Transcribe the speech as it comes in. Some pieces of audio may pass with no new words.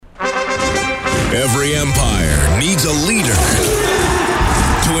Every empire needs a leader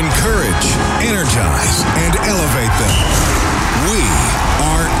to encourage, energize, and elevate them. We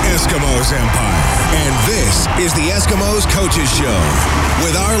are Eskimos Empire, and this is the Eskimos Coaches Show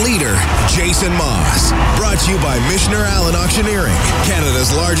with our leader, Jason Moss. Brought to you by Michener Allen Auctioneering, Canada's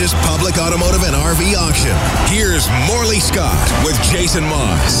largest public automotive and RV auction. Here's Morley Scott with Jason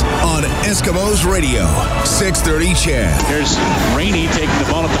Moss on Eskimos Radio, 630 CHED. There's Rainey taking the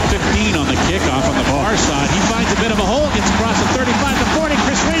ball at the 15 on the kickoff on the far side. He finds a bit of a hole, gets across the 35 to 40.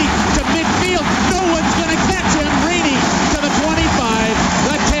 Chris Rainey to midfield. No one's going to catch him. Rainey to the 25,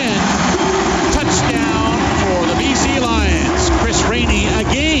 the 10. Touchdown for the BC Lions. Chris Rainey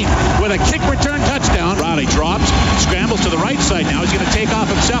again with a kick return touchdown. Riley drops, scrambles to the right side now. He's going to take off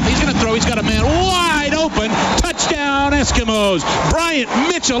himself. He's going to throw. He's got a man wide open. Touchdown Eskimos. Bryant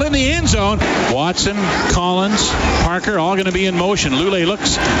Mitchell in the end zone. Watson, Collins, Parker all going to be in motion. Lule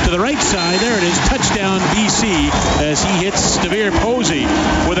looks to the right side. There it is. Touchdown BC as he hits Devere Posey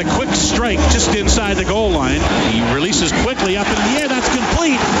with a quick strike just inside the goal line. He releases quickly up in the air. That's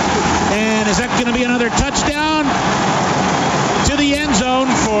complete. And is that going to be another touchdown? To the end zone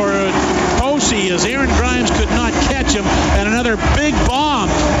for Posey as Aaron Grimes could not catch him, and another big bomb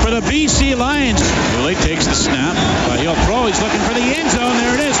for the BC Lions. Lule takes the snap, but he'll throw. He's looking for the end zone.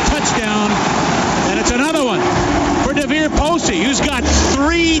 There it is, touchdown, and it's another one for Devere Posey, who's got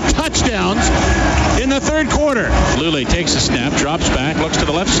 3 touchdowns in the third quarter. Lule takes the snap, drops back, looks to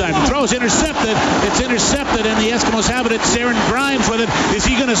the left side, and throws. Intercepted. It's intercepted, and the Eskimos have it. It's Aaron Grimes with it. Is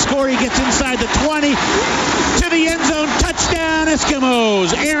he going to score? He gets inside the 20 to the end zone. Touchdown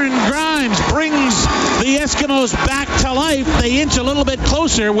Eskimos. Aaron Grimes brings the Eskimos back to life. They inch a little bit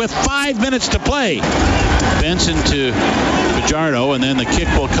closer with 5 minutes to play. Benson to Fajardo, and then the kick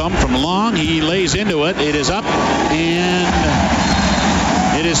will come from long. He lays into it. It is up, and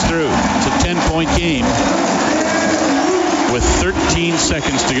it is through. It's a 10-point game with 13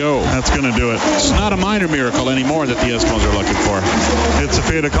 seconds to go. That's going to do it. It's not a minor miracle anymore that the Eskimos are looking for. It's a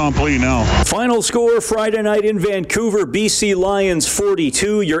fait accompli now. Final score Friday night in Vancouver, BC Lions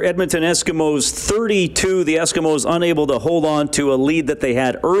 42, your Edmonton Eskimos 32. The Eskimos unable to hold on to a lead that they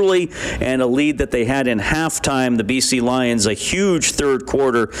had early and a lead that they had in halftime. The BC Lions, a huge third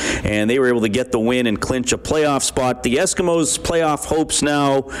quarter, and they were able to get the win and clinch a playoff spot. The Eskimos' playoff hopes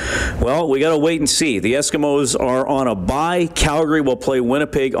now, well, we got to wait and see. The Eskimos are on a bye. Calgary will play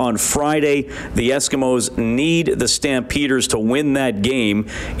Winnipeg on Friday. The Eskimos need the Stampeders to win that game.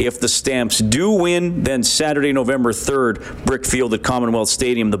 If the Stamps do win, then Saturday, November 3rd, Brickfield at Commonwealth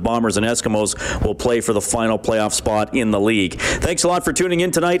Stadium, the Bombers and Eskimos will play for the final playoff spot in the league. Thanks a lot for tuning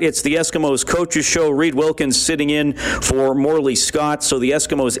in tonight. It's the Eskimos Coaches Show. Reed Wilkins sitting in for Morley Scott. So the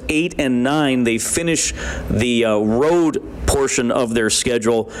Eskimos 8-9. They finish the road portion of their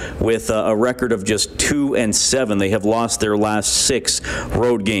schedule with a record of just 2-7. They have lost their last 6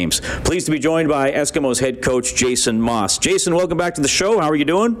 road games. Pleased to be joined by Eskimos head coach Jason Moss. Jason, welcome back to the show. How are you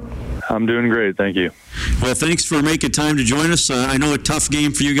doing? I'm doing great, thank you. Well, thanks for making time to join us. I know a tough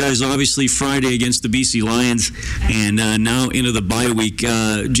game for you guys, obviously, Friday against the BC Lions, and now into the bye week.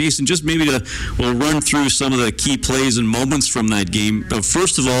 Jason, just maybe we'll run through some of the key plays and moments from that game.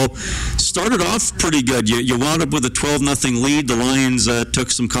 First of all, started off pretty good. You wound up with a 12-0 lead. The Lions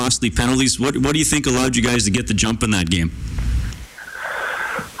took some costly penalties. What do you think allowed you guys to get the jump in that game?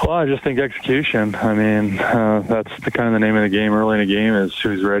 Well, I just think execution. I mean, that's the kind of the name of the game early in the game is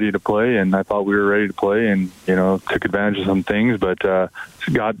who's ready to play, and I thought we were ready to play and, took advantage of some things, but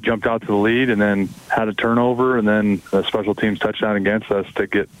jumped out to the lead and then had a turnover and then a special teams touchdown against us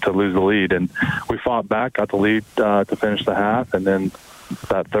to lose the lead. And we fought back, got the lead to finish the half, and then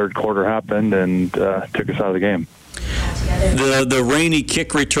that third quarter happened and took us out of the game. The Rainey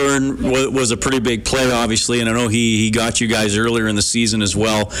kick return was a pretty big play, obviously, and I know he got you guys earlier in the season as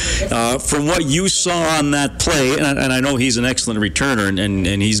well. From what you saw on that play, and I know he's an excellent returner,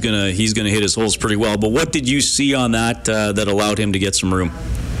 and he's gonna hit his holes pretty well. But what did you see on that that allowed him to get some room?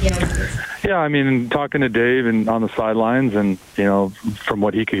 Yeah, I mean, talking to Dave and on the sidelines, and from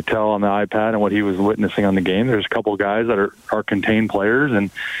what he could tell on the iPad and what he was witnessing on the game, there's a couple of guys that are contained players,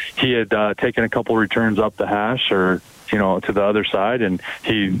 and he had taken a couple returns up the hash or to the other side, and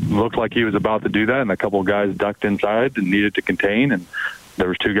he looked like he was about to do that, and a couple of guys ducked inside and needed to contain, and there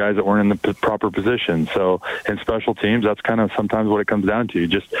was 2 guys that weren't in the proper position. So in special teams, that's kind of sometimes what it comes down to.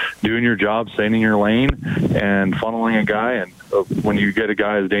 Just doing your job, staying in your lane, and funneling a guy. And when you get a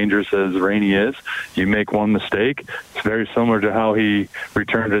guy as dangerous as Rainey is, you make one mistake. It's very similar to how he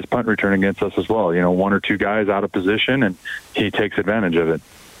returned his punt return against us as well. 1 or 2 guys out of position, and he takes advantage of it.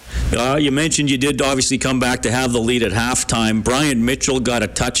 You mentioned you did obviously come back to have the lead at halftime. Brian Mitchell got a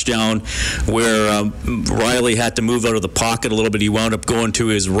touchdown where Riley had to move out of the pocket a little bit. He wound up going to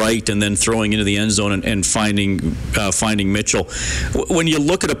his right and then throwing into the end zone and finding Mitchell. When you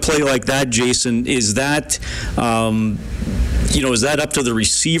look at a play like that, Jason, is that is that up to the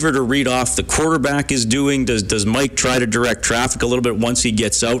receiver to read off the quarterback is doing? Does Mike try to direct traffic a little bit once he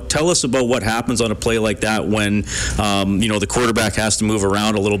gets out? Tell us about what happens on a play like that when the quarterback has to move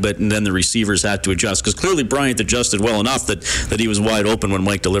around a little bit and then the receivers had to adjust, because clearly Bryant adjusted well enough that he was wide open when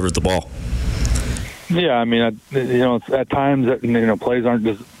Mike delivered the ball. Yeah, I mean, at times, plays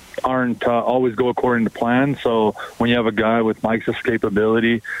aren't always go according to plan. So when you have a guy with Mike's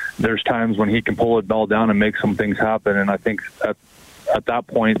escapability, there's times when he can pull it ball down and make some things happen. And I think at that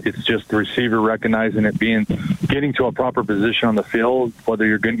point, it's just the receiver recognizing it, getting to a proper position on the field, whether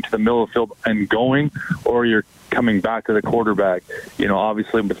you're getting to the middle of the field and going, or you're coming back to the quarterback.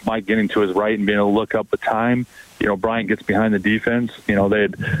 Obviously with Mike getting to his right and being able to look up the time, Bryant gets behind the defense. They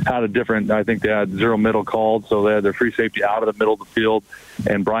had a different, I think they had zero middle called, so they had their free safety out of the middle of the field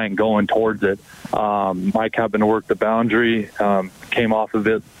and Bryant going towards it. Mike happened to work the boundary, came off of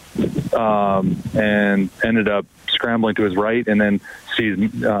it, and ended up scrambling to his right and then sees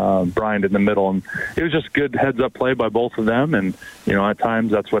Bryant in the middle. And it was just good heads-up play by both of them, and, at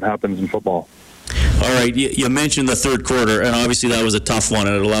times that's what happens in football. All right, you mentioned the third quarter, and obviously that was a tough one,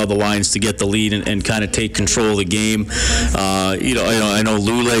 and it allowed the Lions to get the lead and kind of take control of the game. I know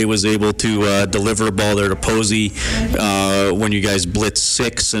Lule was able to deliver a ball there to Posey when you guys blitzed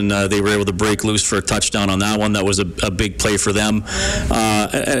 6, and they were able to break loose for a touchdown on that one. That was a big play for them.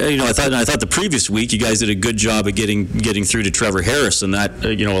 I thought the previous week you guys did a good job of getting through to Trevor Harris, and that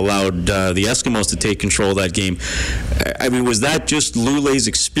allowed the Eskimos to take control of that game. I mean, was that just Lule's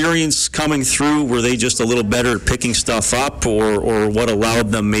experience coming through? Were they just a little better at picking stuff up, or what allowed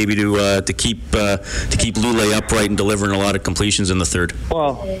them maybe to keep Lule upright and delivering a lot of completions in the third?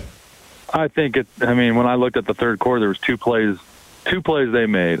 Well, I think when I looked at the third quarter, there was two plays they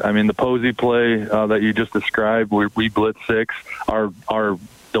made. I mean, the Posey play that you just described, we blitzed 6.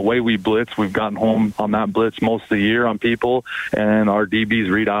 The way we blitz, we've gotten home on that blitz most of the year on people, and our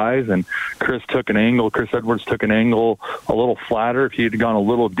DBs read eyes, and Chris Edwards took an angle a little flatter. If he had gone a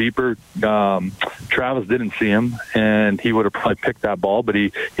little deeper, Travis didn't see him, and he would have probably picked that ball, but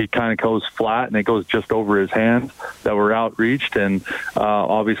he kind of goes flat, and it goes just over his hands that were outreached. And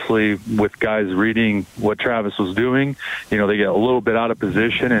obviously with guys reading what Travis was doing, they get a little bit out of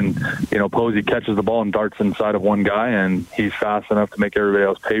position, and Posey catches the ball and darts inside of one guy, and he's fast enough to make everybody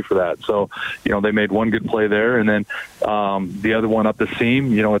else pay for that. So, they made one good play there, and then the other one up the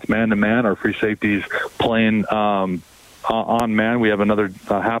seam, it's man-to-man. Our free safeties playing on man. We have another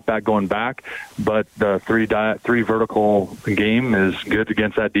halfback going back, but the three vertical game is good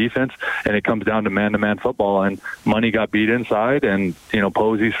against that defense, and it comes down to man-to-man football. And Money got beat inside, and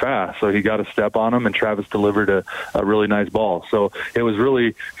Posey's fast, so he got a step on him, and Travis delivered a really nice ball. So it was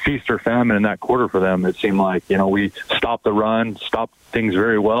really feast or famine in that quarter for them. It seemed like we stopped the run, stopped things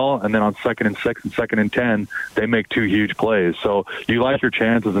very well, and then on 2nd and 6 and 2nd and 10, they make 2 huge plays. So you like your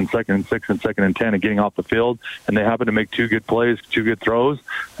chances in 2nd and 6 and 2nd and 10 of getting off the field, and they happen to make 2 good plays, 2 good throws,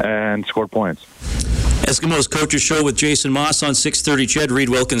 and score points. Eskimos Coaches Show with Jason Maas on 6:30. Chad Reed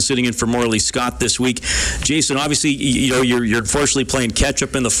Wilkins sitting in for Morley Scott this week. Jason, obviously, you're unfortunately playing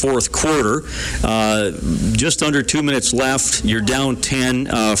catch-up in the fourth quarter. Just under 2 minutes left. You're down 10,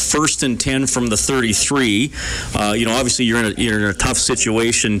 1st and 10 from the 33. Obviously, you're in a tough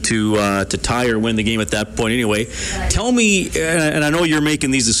situation to tie or win the game at that point anyway. Tell me, and I know you're making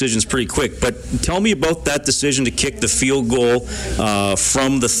these decisions pretty quick, but tell me about that decision to kick the field goal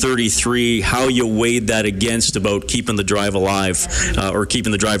from the 33, how you weighed that against about keeping the drive alive or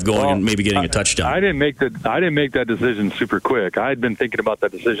keeping the drive going and maybe getting a touchdown. I didn't make that decision super quick. I had been thinking about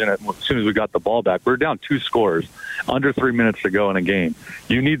that decision as soon as we got the ball back. We're down 2 scores, under 3 minutes to go in a game.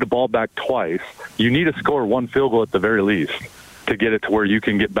 You need the ball back twice. You need to score 1 field goal at the very least to get it to where you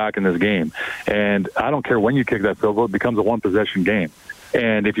can get back in this game. And I don't care when you kick that field goal, it becomes a 1-possession game.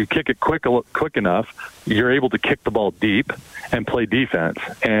 And if you kick it quick enough, you're able to kick the ball deep and play defense.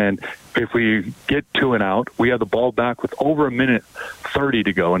 And if we get 2 and out, we have the ball back with over 1:30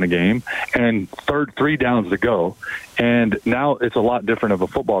 to go in a game and 3 downs to go. And now it's a lot different of a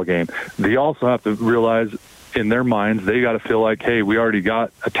football game. They also have to realize in their minds, they got to feel like, hey, we already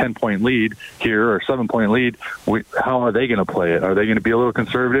got a 10-point lead here or 7-point lead. How are they going to play it? Are they going to be a little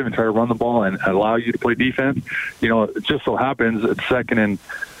conservative and try to run the ball and allow you to play defense? It just so happens at second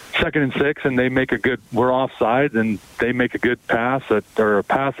 2nd and 6, and we're offsides, and they make a good pass, or a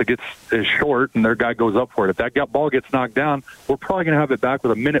pass that is short, and their guy goes up for it. If that ball gets knocked down, we're probably going to have it back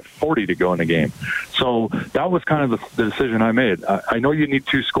with 1:40 to go in the game. So that was kind of the decision I made. I know you need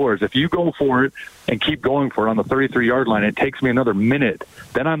 2 scores. If you go for it and keep going for it on the 33-yard line, it takes me another minute.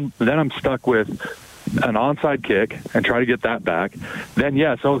 Then I'm stuck with an onside kick and try to get that back. Then,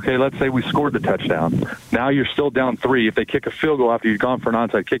 yes, okay, let's say we scored the touchdown. Now you're still down 3. If they kick a field goal after you've gone for an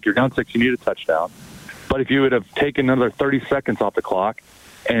onside kick, you're down 6, you need a touchdown. But if you would have taken another 30 seconds off the clock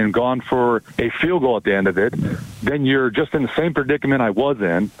and gone for a field goal at the end of it, then you're just in the same predicament I was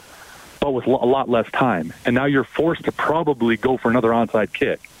in, but with a lot less time. And now you're forced to probably go for another onside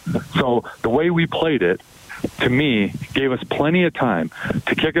kick. So the way we played it, to me, gave us plenty of time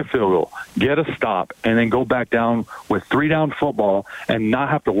to kick a field goal, get a stop, and then go back down with 3-down football and not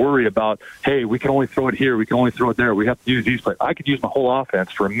have to worry about, hey, we can only throw it here, we can only throw it there, we have to use these plays. I could use my whole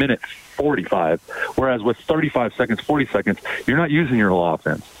offense for 1:45, whereas with 35 seconds, 40 seconds, you're not using your whole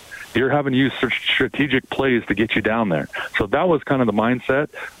offense. You're having to use strategic plays to get you down there. So that was kind of the mindset.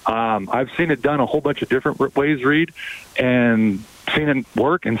 I've seen it done a whole bunch of different ways, Reed, and seen it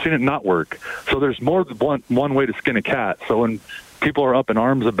work and seen it not work. So there's more than one way to skin a cat. So when people are up in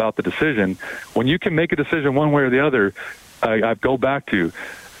arms about the decision, when you can make a decision one way or the other, I go back to,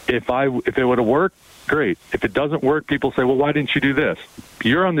 if it would have worked, great. If it doesn't work, people say, well, why didn't you do this?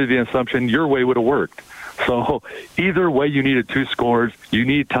 You're under the assumption your way would have worked. So either way, you needed 2 scores, you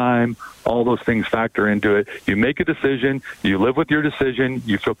need time, all those things factor into it. You make a decision, you live with your decision,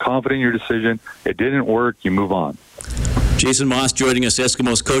 you feel confident in your decision. It didn't work, you move on. Jason Maas joining us,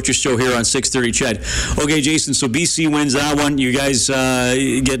 Eskimos Coaches Show here on 630 CHED. Okay, Jason, so BC wins that one. You guys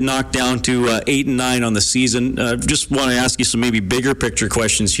get knocked down to 8-9 on the season. Just want to ask you some maybe bigger picture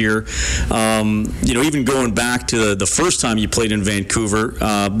questions here. Even going back to the first time you played in Vancouver,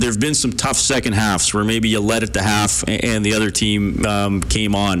 there have been some tough second halves where maybe you led at the half and the other team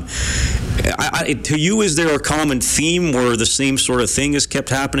came on. To you, is there a common theme where the same sort of thing has kept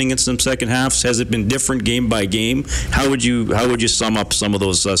happening in some second halves? Has it been different game by game? How would you sum up some of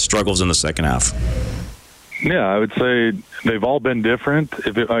those struggles in the second half? Yeah, I would say they've all been different.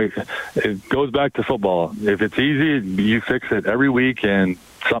 It goes back to football. If it's easy, you fix it every week and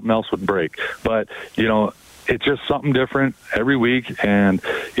something else would break. But, it's just something different every week, and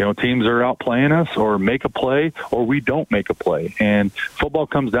teams are out playing us or make a play or we don't make a play, and football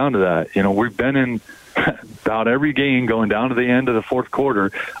comes down to that. We've been in about every game going down to the end of the fourth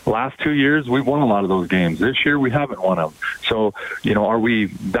quarter. Last 2 years, we've won a lot of those games. This year, we haven't won them. So, are we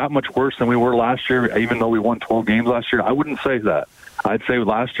that much worse than we were last year, even though we won 12 games last year? I wouldn't say that. I'd say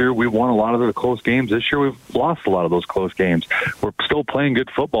last year we won a lot of the close games. This year we've lost a lot of those close games. We're still playing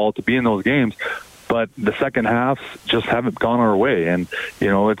good football to be in those games, but the second halves just haven't gone our way. And,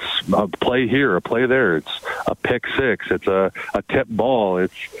 it's a play here, a play there. It's a pick six. It's a tip ball.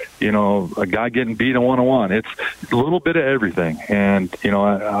 It's, a guy getting beat in one-on-one. It's a little bit of everything. And,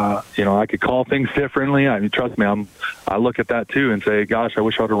 I could call things differently. I mean, trust me, I look at that too and say, gosh, I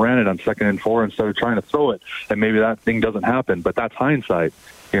wish I would have ran it on 2nd and 4 instead of trying to throw it. And maybe that thing doesn't happen, but that's hindsight.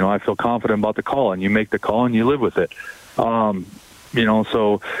 I feel confident about the call, and you make the call and you live with it. I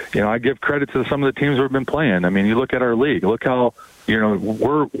give credit to some of the teams we've been playing. I mean, you look at our league, look how,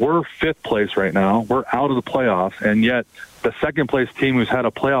 we're 5th place right now. We're out of the playoffs, and yet the 2nd place team who's had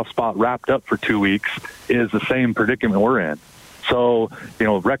a playoff spot wrapped up for 2 weeks is the same predicament we're in. So,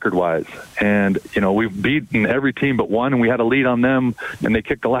 record-wise. And, we've beaten every team but one, and we had a lead on them, and they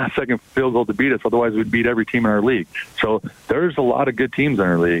kicked the last-second field goal to beat us. Otherwise, we'd beat every team in our league. So there's a lot of good teams in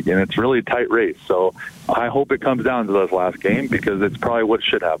our league, and it's really a tight race. So I hope it comes down to this last game because it's probably what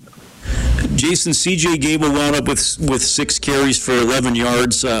should happen. Jason, C.J. Gable wound up with 6 carries for 11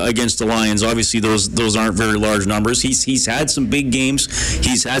 yards against the Lions. Obviously, those aren't very large numbers. He's had some big games.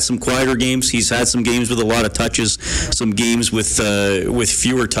 He's had some quieter games. He's had some games with a lot of touches, some games with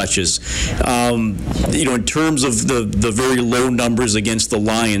fewer touches. In terms of the very low numbers against the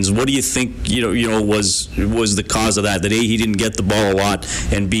Lions, what do you think was the cause of that? That A, he didn't get the ball a lot,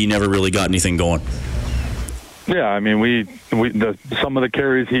 and B, never really got anything going. Yeah, I mean, some of the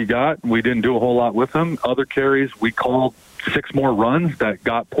carries he got, we didn't do a whole lot with them. Other carries, we called 6 more runs that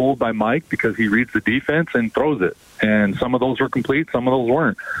got pulled by Mike because he reads the defense and throws it. And some of those were complete, some of those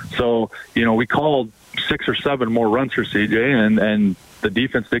weren't. So, we called 6 or 7 more runs for CJ, and the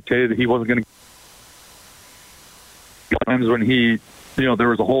defense dictated that he wasn't going to. Times when there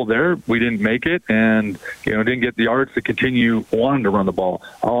was a hole there, we didn't make it, and didn't get the yards to continue wanting to run the ball.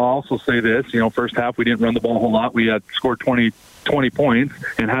 I'll also say this: first half we didn't run the ball a whole lot. We had scored 20 20 points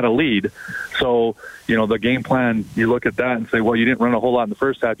and had a lead. So, the game plan, you look at that and say, well, you didn't run a whole lot in the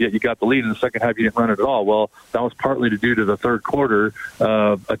first half, yet you got the lead. In the second half, you didn't run it at all. Well, that was partly due to the third quarter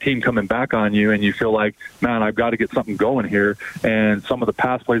of a team coming back on you, and you feel like, man, I've got to get something going here. And some of the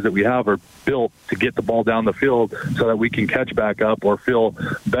pass plays that we have are built to get the ball down the field so that we can catch back up or feel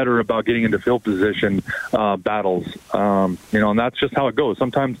better about getting into field position battles. And that's just how it goes.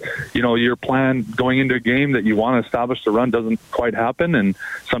 Sometimes, your plan going into a game that you want to establish the run doesn't quite happen, and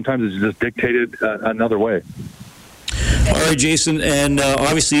sometimes it's just dictated another way. All right, Jason, and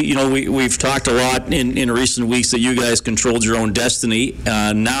obviously, we've talked a lot in recent weeks that you guys controlled your own destiny.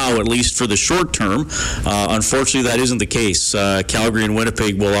 Now, at least for the short term, unfortunately, that isn't the case. Calgary and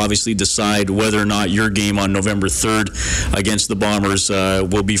Winnipeg will obviously decide whether or not your game on November 3rd against the Bombers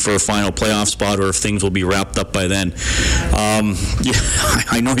will be for a final playoff spot, or if things will be wrapped up by then.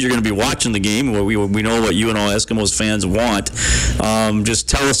 I know you're going to be watching the game. We know what you and all Eskimos fans want. Just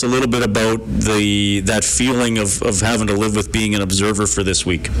tell us a little bit about that feeling of having to live with being an observer for this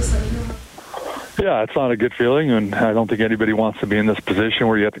week. Yeah, it's not a good feeling, and I don't think anybody wants to be in this position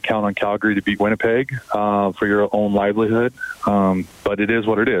where you have to count on Calgary to beat Winnipeg for your own livelihood. But it is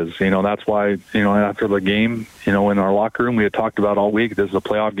what it is. That's why, after the game, in our locker room, we had talked about all week, this is a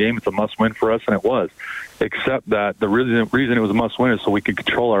playoff game. It's a must-win for us, and it was. Except that the reason it was a must-win is so we could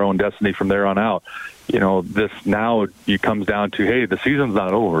control our own destiny from there on out. This now it comes down to, hey, the season's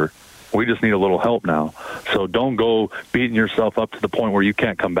not over. We just need a little help now. So don't go beating yourself up to the point where you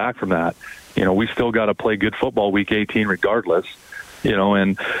can't come back from that. We still got to play good football week 18 regardless,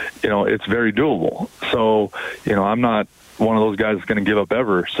 and it's very doable. So, I'm not one of those guys that's going to give up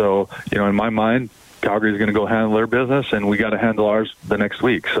ever. So, in my mind, Calgary's going to go handle their business, and we got to handle ours the next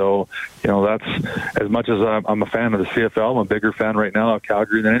week. So, that's as much as I'm a fan of the CFL, I'm a bigger fan right now of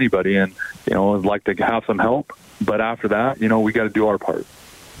Calgary than anybody, and, I'd like to have some help. But after that, we got to do our part.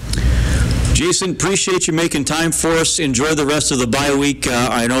 Jason, appreciate you making time for us. Enjoy the rest of the bye week.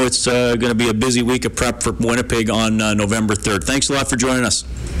 I know it's going to be a busy week of prep for Winnipeg on November 3rd. Thanks a lot for joining us.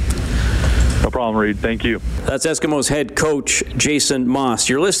 No problem, Reed. Thank you. That's Eskimos head coach Jason Maas.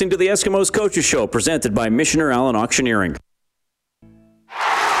 You're listening to the Eskimos Coaches Show, presented by Missioner Allen Auctioneering.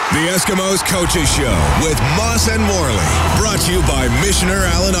 The Eskimos Coaches Show with Moss and Morley. Brought to you by Missioner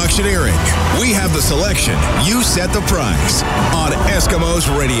Allen Auctioneering. We have the selection. You set the price. On Eskimos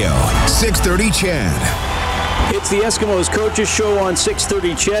Radio, 630 CHED. It's the Eskimos Coaches Show on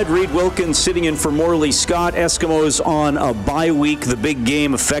 630 CHED. Reed Wilkins sitting in for Morley Scott. Eskimos on a bye week. The big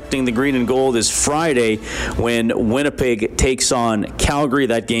game affecting the green and gold is Friday when Winnipeg takes on Calgary.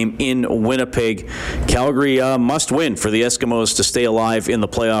 That game in Winnipeg. Calgary must win for the Eskimos to stay alive in the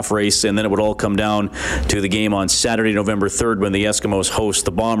playoff race, and then it would all come down to the game on Saturday, November 3rd, when the Eskimos host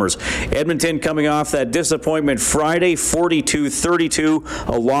the Bombers. Edmonton coming off that disappointment Friday, 42-32,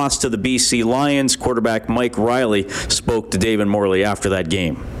 a loss to the BC Lions. Quarterback Mike Riley spoke to Dave and Morley after that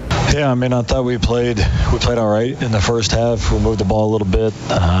game. Yeah, I thought we played all right in the first half. We moved the ball a little bit,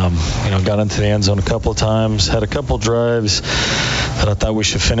 got into the end zone a couple of times, had a couple drives that I thought we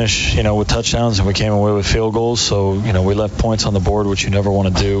should finish, with touchdowns, and we came away with field goals. So, we left points on the board, which you never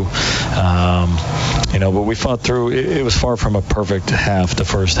want to do. But we fought through. It was far from a perfect half, the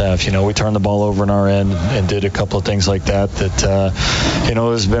first half. We turned the ball over in our end and did a couple of things like that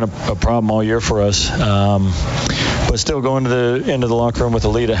has been a problem all year for us. But still going into the locker room with a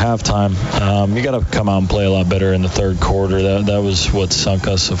lead at halftime, you got to come out and play a lot better in the third quarter. That was what sunk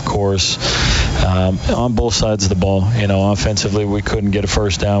us, of course, on both sides of the ball. Offensively, we couldn't get a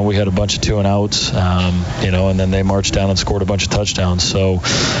first down. We had a bunch of 2-and-outs, and then they marched down and scored a bunch of touchdowns. So,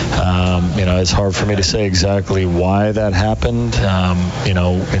 it's hard for me to say exactly why that happened,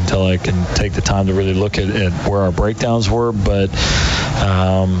 until I can take the time to really look at where our breakdowns were. But,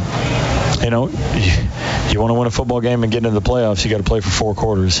 you want to win a football game and get into the playoffs, you got to play for 4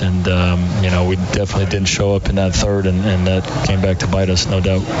 quarters. And, we definitely didn't show up in that third, and that came back to bite us, no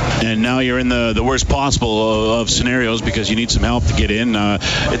doubt. And now you're in the worst possible of scenarios because you need some help to get in.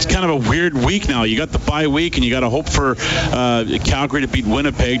 It's kind of a weird week now. You got the bye week, and you got to hope for Calgary to beat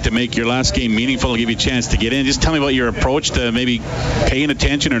Winnipeg to make your last game meaningful and give you a chance to get in. Just tell me about your approach to maybe paying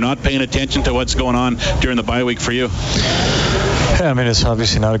attention or not paying attention to what's going on during the bye week for you. Yeah, it's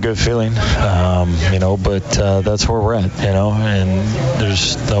obviously not a good feeling, but that's where we're at, and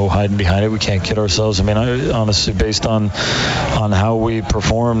There's no hiding behind it. We can't kid ourselves. I mean, honestly, based on how we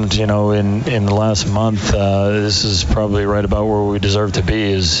performed, in the last month, this is probably right about where we deserve to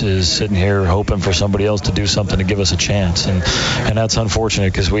be. Is sitting here hoping for somebody else to do something to give us a chance, and that's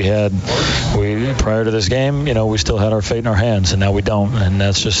unfortunate because we prior to this game, we still had our fate in our hands, and now we don't, and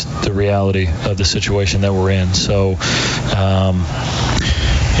that's just the reality of the situation that we're in. So.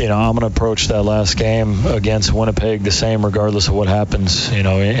 I'm going to approach that last game against Winnipeg the same regardless of what happens,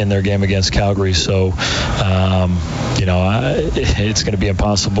 in their game against Calgary. So, it's going to be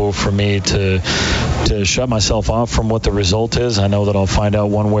impossible for me to shut myself off from what the result is. I know that I'll find out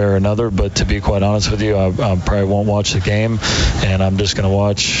one way or another, but to be quite honest with you, I probably won't watch the game, and I'm just going to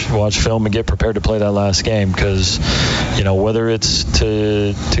watch film and get prepared to play that last game because, whether it's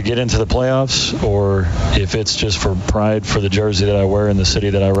to get into the playoffs or if it's just for pride for the jersey that I wear in the city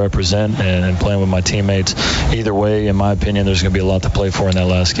that I represent and playing with my teammates, either way, in my opinion, there's going to be a lot to play for in that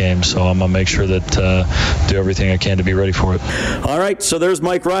last game. So I'm going to make sure that do everything I can to be ready for it. All right, so there's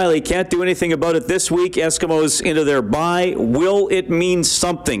Mike Riley. Can't do anything about it this week. Eskimos into their bye. Will it mean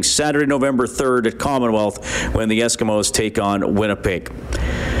something Saturday, November 3rd at Commonwealth when the Eskimos take on Winnipeg?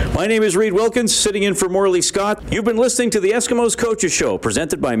 My name is Reed Wilkins, sitting in for Morley Scott. You've been listening to the Eskimos Coaches Show,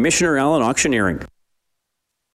 presented by Missioner Allen Auctioneering.